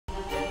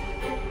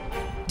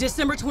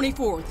December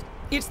 24th,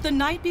 it's the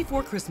night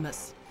before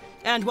Christmas.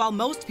 And while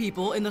most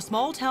people in the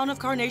small town of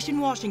Carnation,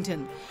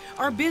 Washington,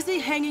 are busy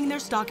hanging their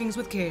stockings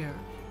with care,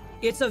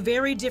 it's a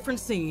very different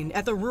scene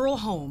at the rural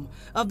home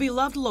of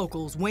beloved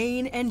locals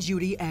Wayne and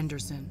Judy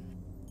Anderson.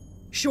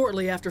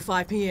 Shortly after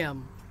 5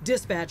 p.m.,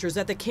 dispatchers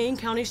at the Kane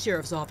County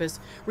Sheriff's Office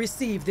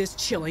receive this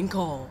chilling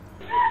call.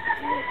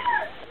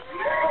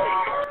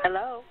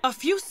 Hello? A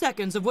few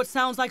seconds of what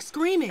sounds like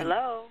screaming.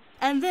 Hello?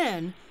 And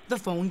then the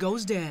phone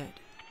goes dead.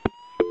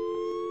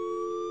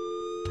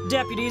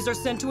 Deputies are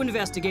sent to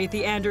investigate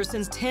the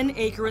Andersons'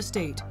 10-acre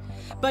estate,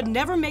 but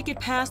never make it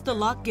past the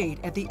locked gate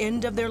at the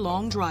end of their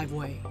long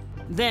driveway.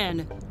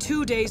 Then,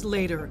 2 days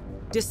later,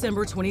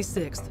 December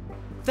 26th,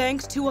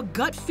 thanks to a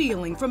gut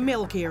feeling from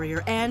mail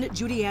carrier and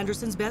Judy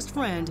Anderson's best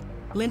friend,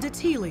 Linda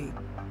Teeley,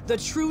 the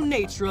true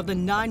nature of the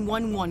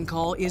 911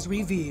 call is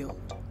revealed.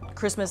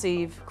 Christmas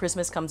Eve,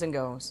 Christmas comes and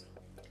goes.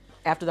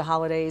 After the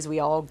holidays, we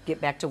all get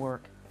back to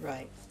work.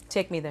 Right.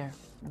 Take me there.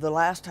 The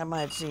last time I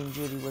had seen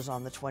Judy was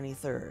on the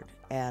 23rd,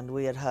 and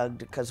we had hugged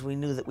because we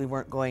knew that we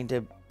weren't going to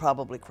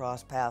probably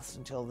cross paths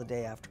until the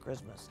day after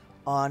Christmas.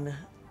 On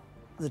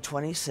the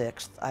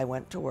 26th, I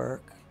went to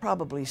work,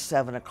 probably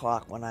 7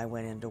 o'clock when I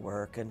went into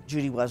work, and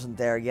Judy wasn't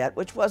there yet,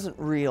 which wasn't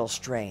real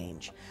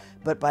strange.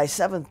 But by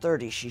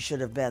 7:30, she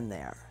should have been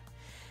there.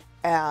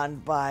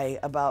 And by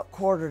about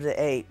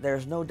 7:45,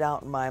 there's no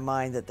doubt in my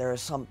mind that there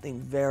is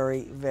something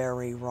very,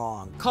 very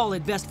wrong. Call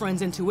it best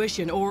friend's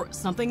intuition or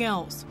something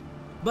else.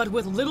 But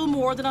with little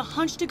more than a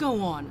hunch to go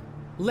on,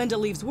 Linda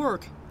leaves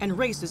work and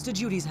races to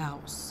Judy's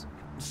house.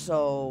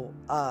 So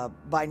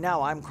by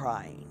now I'm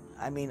crying.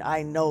 I mean,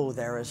 I know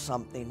there is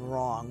something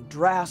wrong,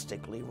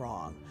 drastically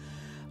wrong,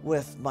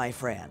 with my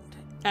friend.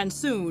 And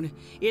soon,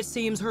 it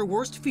seems her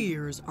worst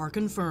fears are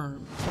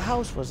confirmed. The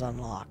house was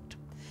unlocked,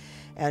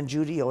 and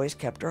Judy always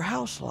kept her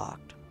house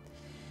locked.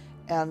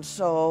 And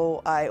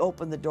so I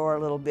opened the door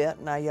a little bit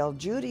and I yelled,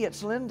 "Judy,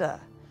 it's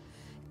Linda."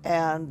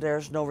 And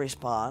there's no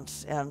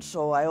response. And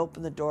so I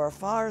opened the door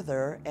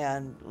farther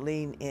and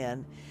leaned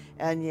in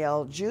and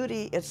yelled,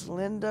 "Judy, it's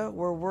Linda,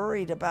 we're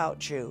worried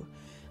about you."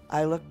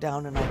 I look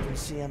down and I can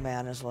see a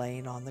man is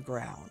laying on the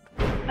ground.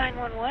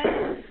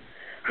 911?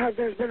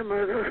 There's been a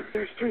murder.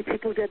 There's 3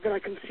 people dead that I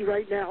can see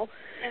right now.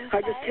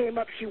 Inside? I just came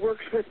up. She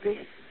works with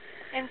me.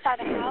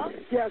 Inside a house?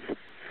 Yes.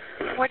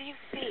 What do you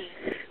see?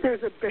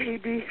 There's a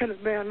baby and a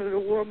man and a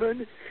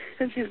woman,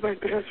 and she's my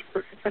best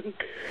friend.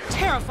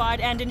 Terrified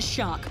and in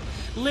shock,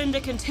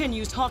 Linda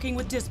continues talking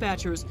with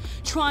dispatchers,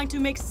 trying to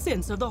make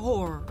sense of the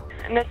horror.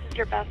 And this is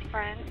your best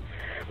friend?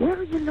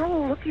 Well, you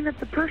know, looking at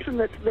the person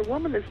the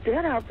woman that's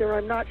dead out there,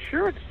 I'm not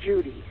sure it's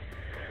Judy.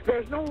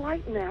 There's no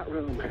light in that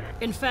room.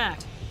 In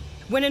fact,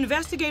 when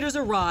investigators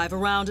arrive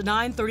around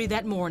 9:30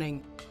 that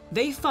morning,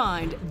 they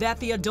find that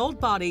the adult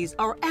bodies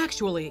are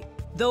actually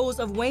those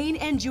of Wayne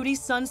and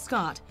Judy's son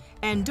Scott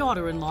and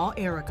daughter-in-law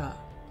Erica.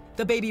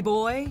 The baby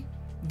boy,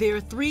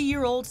 their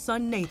 3-year-old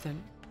son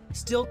Nathan,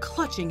 still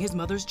clutching his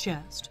mother's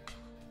chest.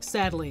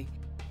 Sadly,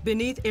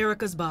 beneath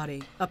Erica's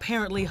body,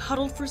 apparently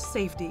huddled for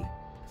safety,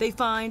 they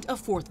find a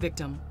 4th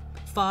victim,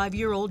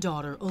 5-year-old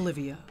daughter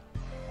Olivia.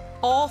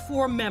 All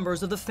 4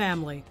 members of the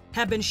family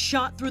have been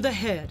shot through the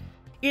head.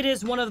 It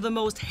is one of the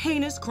most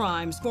heinous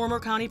crimes former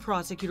County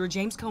Prosecutor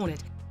James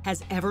Conant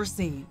has ever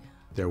seen.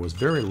 There was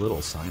very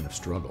little sign of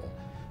struggle.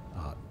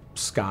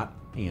 Scott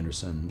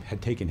Anderson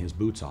had taken his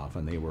boots off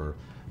and they were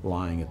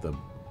lying at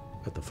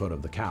the foot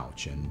of the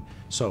couch. And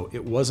so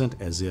it wasn't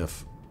as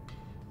if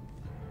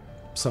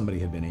somebody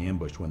had been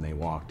ambushed when they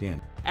walked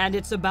in. And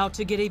it's about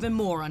to get even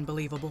more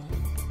unbelievable.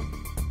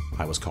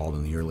 I was called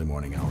in the early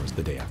morning hours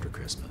the day after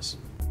Christmas.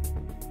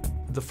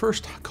 The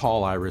first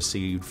call I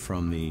received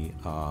from the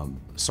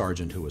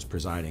sergeant who was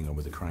presiding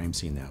over the crime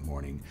scene that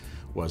morning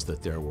was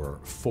that there were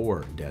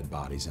 4 dead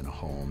bodies in a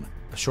home.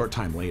 A short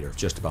time later,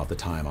 just about the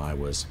time I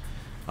was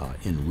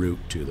en route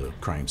to the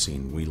crime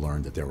scene, we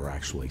learned that there were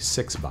actually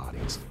 6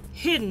 bodies.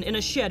 Hidden in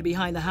a shed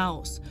behind the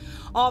house,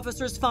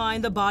 officers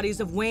find the bodies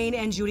of Wayne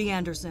and Judy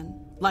Anderson.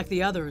 Like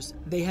the others,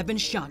 they have been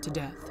shot to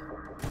death.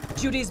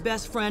 Judy's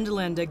best friend,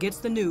 Linda, gets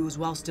the news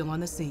while still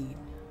on the scene.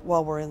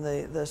 While we're in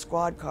the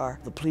squad car,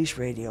 the police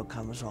radio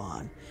comes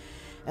on,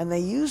 and they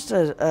used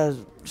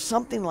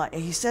something like,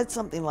 he said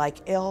something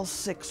like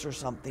L6 or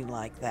something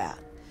like that.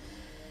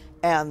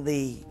 And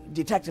the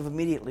detective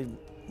immediately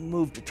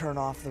moved to turn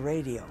off the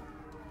radio.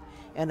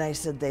 And I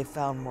said, "They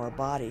found more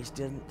bodies,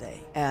 didn't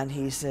they?" And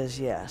he says,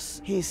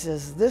 "Yes." He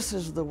says, "This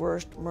is the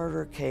worst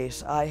murder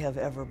case I have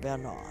ever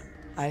been on."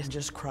 I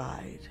just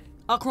cried.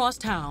 Across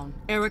town,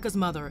 Erica's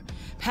mother,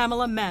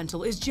 Pamela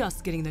Mantle, is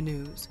just getting the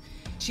news.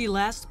 She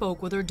last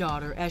spoke with her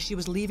daughter as she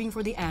was leaving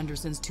for the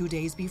Andersons 2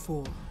 days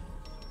before.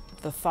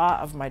 The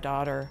thought of my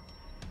daughter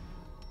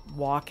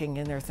walking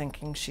in there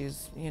thinking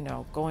she's, you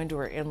know, going to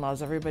her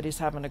in-laws, everybody's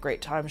having a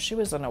great time. She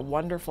was in a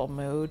wonderful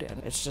mood,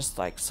 and it's just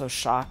like so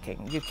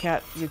shocking. You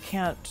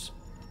can't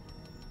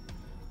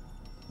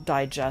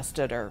digest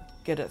it or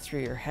get it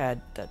through your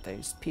head that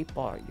these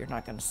people, you're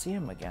not going to see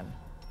them again.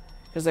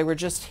 Because they were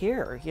just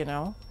here, you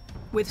know.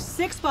 With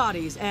 6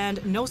 bodies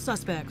and no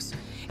suspects,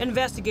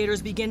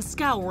 investigators begin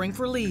scouring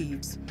for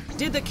leads.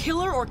 Did the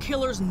killer or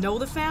killers know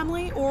the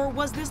family, or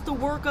was this the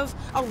work of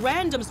a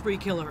random spree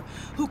killer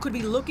who could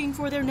be looking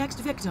for their next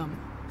victim?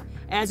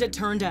 As it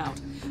turned out,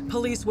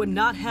 police would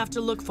not have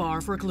to look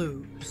far for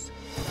clues.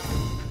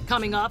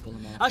 Coming up,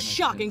 a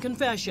shocking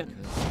confession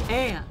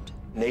and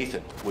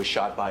Nathan was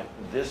shot by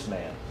this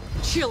man.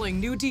 chilling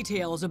new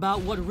details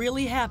about what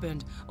really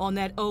happened on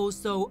that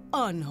oh-so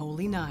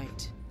unholy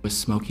night. It was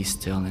smoky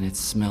still, and it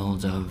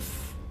smelled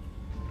of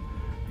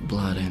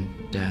blood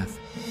and death.